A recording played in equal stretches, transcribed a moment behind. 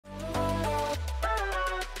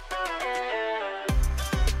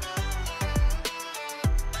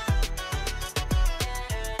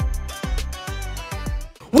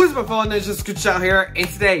What's my phone? Ninja Scooch out here, and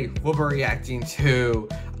today we'll be reacting to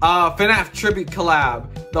FNAF tribute collab,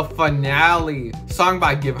 the finale, song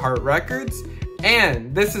by Give Heart Records,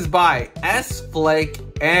 and this is by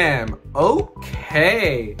S-Flake-M.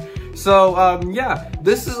 Okay, so yeah,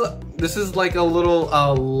 this is like a little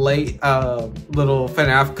late little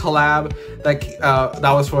FNAF collab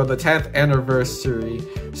that was for the 10th anniversary.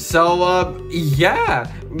 So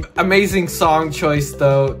yeah, amazing song choice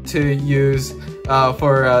though to use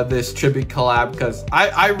for this tribute collab, because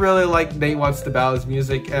I really like Nate Wants to Battle's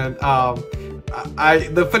music, and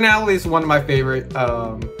the finale is one of my favorite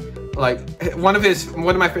like one of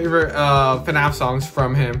my favorite FNAF songs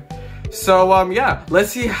from him. So yeah,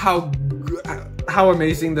 let's see how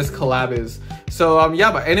amazing this collab is. So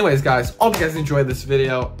yeah, but anyways guys, hope you guys enjoyed this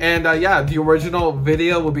video, and yeah, the original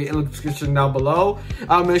video will be in the description down below.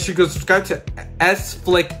 Make sure you go subscribe to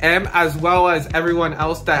S-Flick-M as well as everyone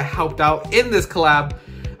else that helped out in this collab.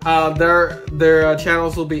 Their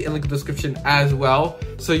channels will be in the description as well.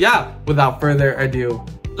 So yeah, without further ado,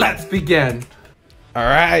 let's begin.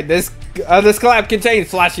 Alright, this collab contains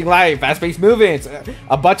flashing light, fast-paced movements,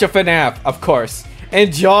 a bunch of FNAF, of course.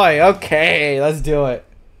 Enjoy. Okay, let's do it.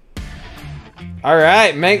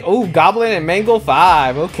 Alright, ooh, Goblin and Mangle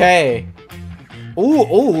 5. Okay.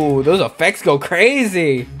 Ooh, those effects go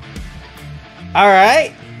crazy.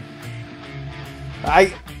 Alright.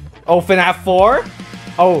 Oh, FNAF 4.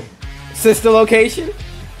 Oh, sister location.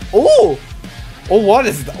 Ooh. Oh, what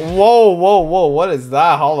is that? Whoa, what is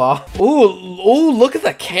that? Hold on. Ooh, look at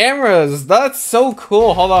the cameras. That's so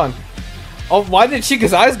cool. Hold on. Oh, why did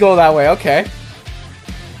Chica's eyes go that way? Okay.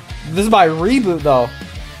 This is my reboot though.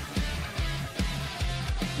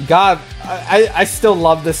 God, I still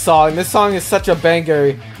love this song. This song is such a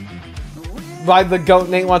banger. By the GOAT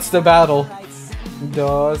Nate Wants to Battle.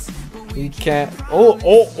 He can't.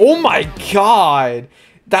 Oh my God.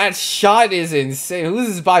 That shot is insane. Who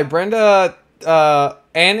is this by? Brenda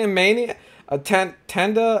Animania?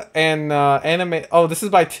 Tenda and Anime. Oh, this is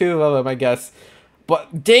by two of them, I guess.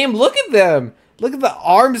 But damn, look at them. Look at the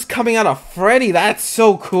arms coming out of Freddy. That's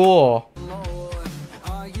so cool.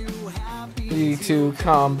 To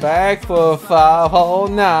come back for 5 whole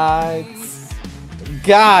nights.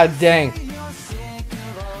 God dang.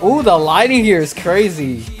 Ooh, the lighting here is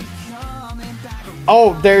crazy.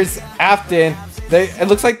 Oh, there's Afton. It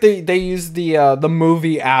looks like they used the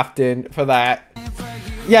movie Afton for that.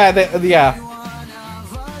 Yeah,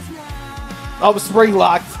 Oh, spring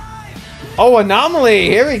locked. Oh, Anomaly.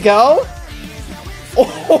 Here we go.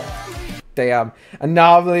 Oh, damn.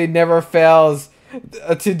 Anomaly never fails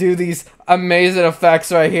to do these amazing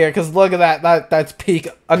effects right here, because look at that's peak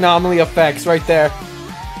Anomaly effects right there.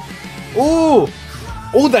 Ooh,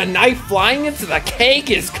 the knife flying into the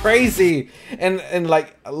cake is crazy, and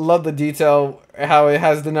like, I love the detail how it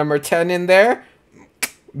has the number 10 in there.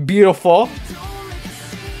 Beautiful.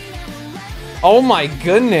 Oh my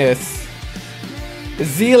goodness.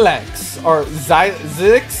 Zelex or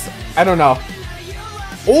Zix, I don't know.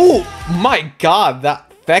 Oh my God,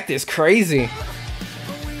 that effect is crazy.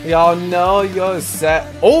 Y'all know you're set.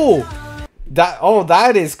 Oh,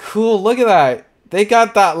 that is cool. Look at that. They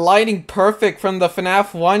got that lighting perfect from the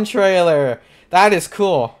FNAF 1 trailer. That is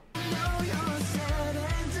cool.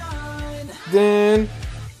 Then,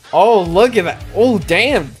 oh, look at that. Oh,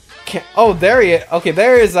 damn. Oh, there he is. Okay,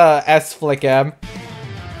 there is S-Flick-M.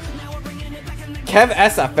 Kev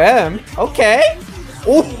SFM. Okay.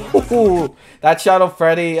 Ooh, that Shadow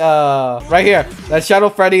Freddy, right here. That Shadow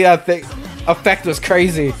Freddy effect was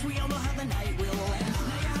crazy.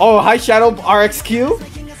 Oh, hi Shadow RXQ.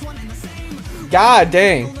 God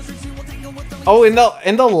dang. Oh, in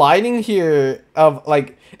the lighting here of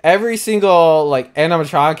like every single like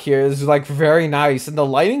animatronic here is like very nice, and the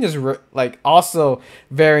lighting is like also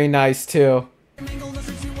very nice too.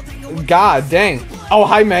 God dang. Oh,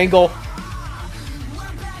 hi Mangle.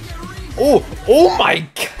 Oh my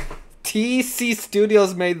God. TC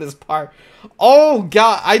Studios made this part. Oh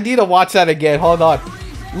God, I need to watch that again. Hold on.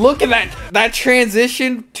 Look at that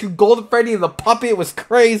transition to Golden Freddy and the puppet was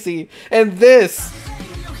crazy. And this.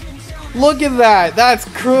 Look at that. That's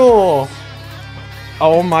cool.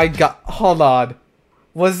 Oh my God. Hold on.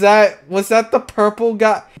 Was that the purple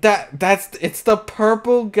guy? It's the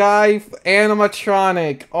purple guy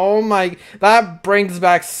animatronic. Oh my, that brings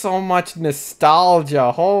back so much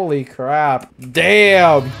nostalgia. Holy crap.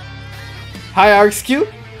 Damn. Hi RXQ.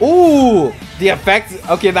 Ooh, the effect.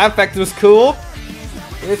 Okay, that effect was cool.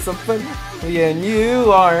 It's a fun, and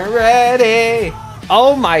you aren't ready.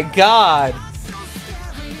 Oh my God.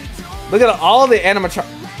 Look at all the animatronic.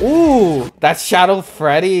 Ooh, that Shadow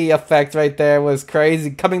Freddy effect right there was crazy.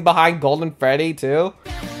 Coming behind Golden Freddy too.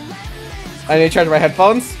 I need to charge my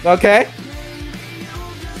headphones. Okay.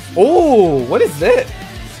 Oh, what is this?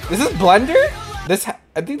 Is this Blender?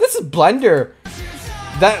 I think this is Blender.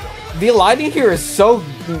 The lighting here is so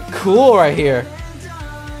cool right here.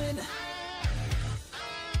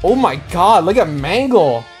 Oh my god, look at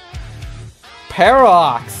Mangle.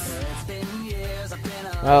 Parallax.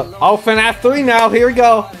 Oh, FNAF 3 now. Here we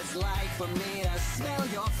go.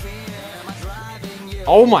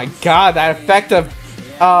 Oh my god, that effect of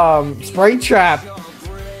Springtrap.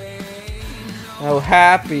 Oh,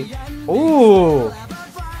 happy. Ooh.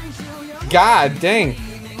 God dang.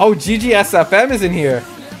 Oh, GGSFM is in here.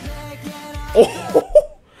 Oh,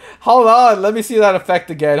 hold on. Let me see that effect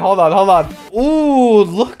again. Hold on. Ooh,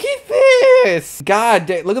 look at this. God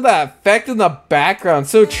dang. Look at that effect in the background.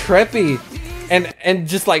 So trippy. And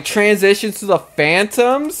just like transitions to the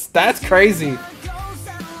phantoms. That's crazy.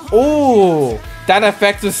 Ooh, that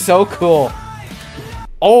effect is so cool.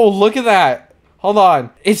 Oh, look at that. Hold on.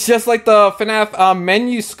 It's just like the FNAF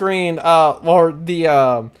menu screen, or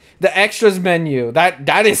the extras menu.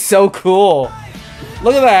 That is so cool.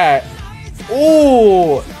 Look at that.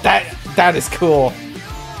 Ooh, that is cool.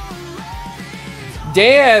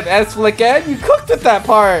 Damn, S-Flickhead, you cooked with that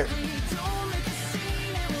part.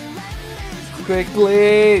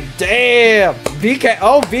 Quickly. Damn. VK.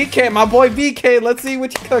 Oh, VK, my boy VK. Let's see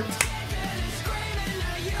what you cooked.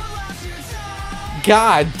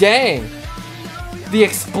 God dang. The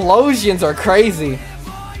explosions are crazy.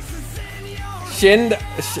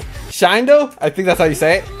 Shindo? I think that's how you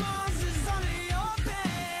say it.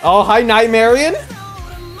 Oh, hi, Nightmarian.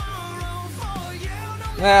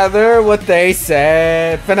 Yeah, they're what they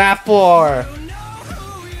said. FNAF 4.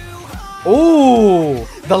 Ooh,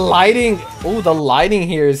 the lighting. Ooh, the lighting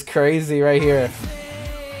here is crazy right here.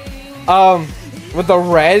 With the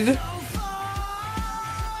red.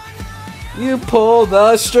 You pull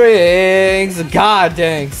the strings. God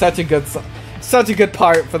dang, such a good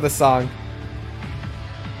part for the song.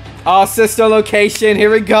 Oh, sister location. Here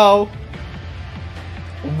we go.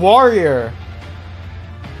 Warrior.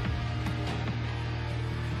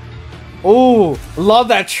 Ooh, love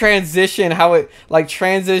that transition. How it like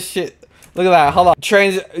transition. Look at that. Hold on.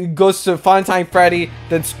 Goes to Funtime Freddy,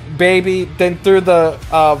 then Baby, then through the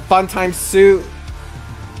Funtime suit.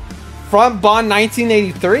 Front Bond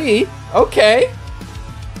 1983. Okay.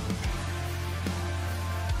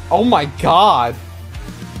 Oh my god.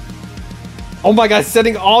 Oh my god,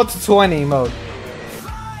 setting all to 20 mode.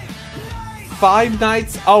 Five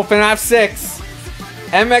Nights. Oh, FNAF 6.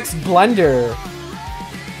 MX Blender.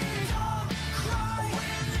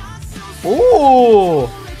 Ooh.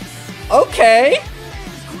 Okay.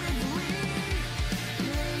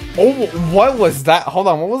 Oh, what was that? Hold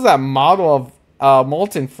on. What was that model of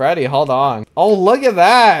Molten Freddy? Hold on. Oh, look at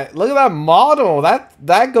that. Look at that model.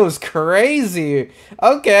 That goes crazy.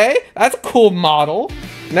 Okay. That's a cool model.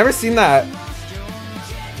 Never seen that.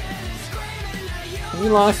 You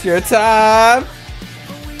lost your time.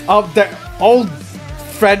 Oh, there. Oh,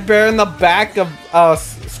 Fredbear in the back of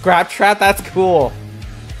Scrap Trap. That's cool.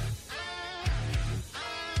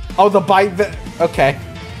 Oh, the bite. Okay.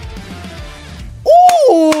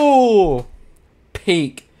 Ooh.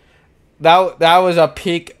 Peak. That was a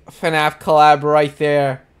peak FNAF collab right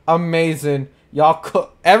there. Amazing. Y'all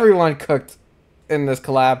everyone cooked in this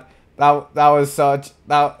collab. That was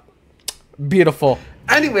beautiful.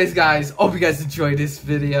 Anyways, guys, hope you guys enjoyed this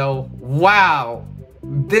video. Wow,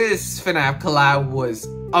 this FNAF collab was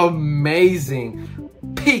amazing.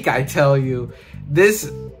 Peak, I tell you.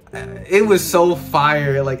 It was so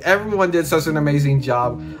fire. Like, everyone did such an amazing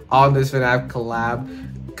job on this FNAF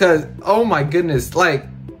collab. Cause, oh my goodness, like,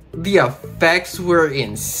 the effects were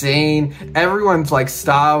insane. Everyone's like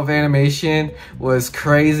style of animation was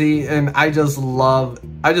crazy, and I just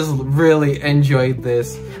really enjoyed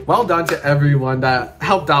this. Well done to everyone that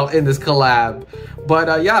helped out in this collab.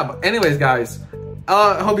 But yeah, but anyways, guys,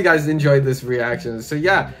 I hope you guys enjoyed this reaction. So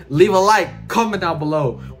yeah, leave a like, comment down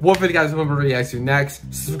below what video you guys want me to react to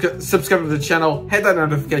next. Subscribe to the channel, hit that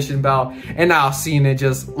notification bell, and I'll see you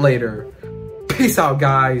ninjas later. Peace out,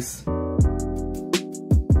 guys.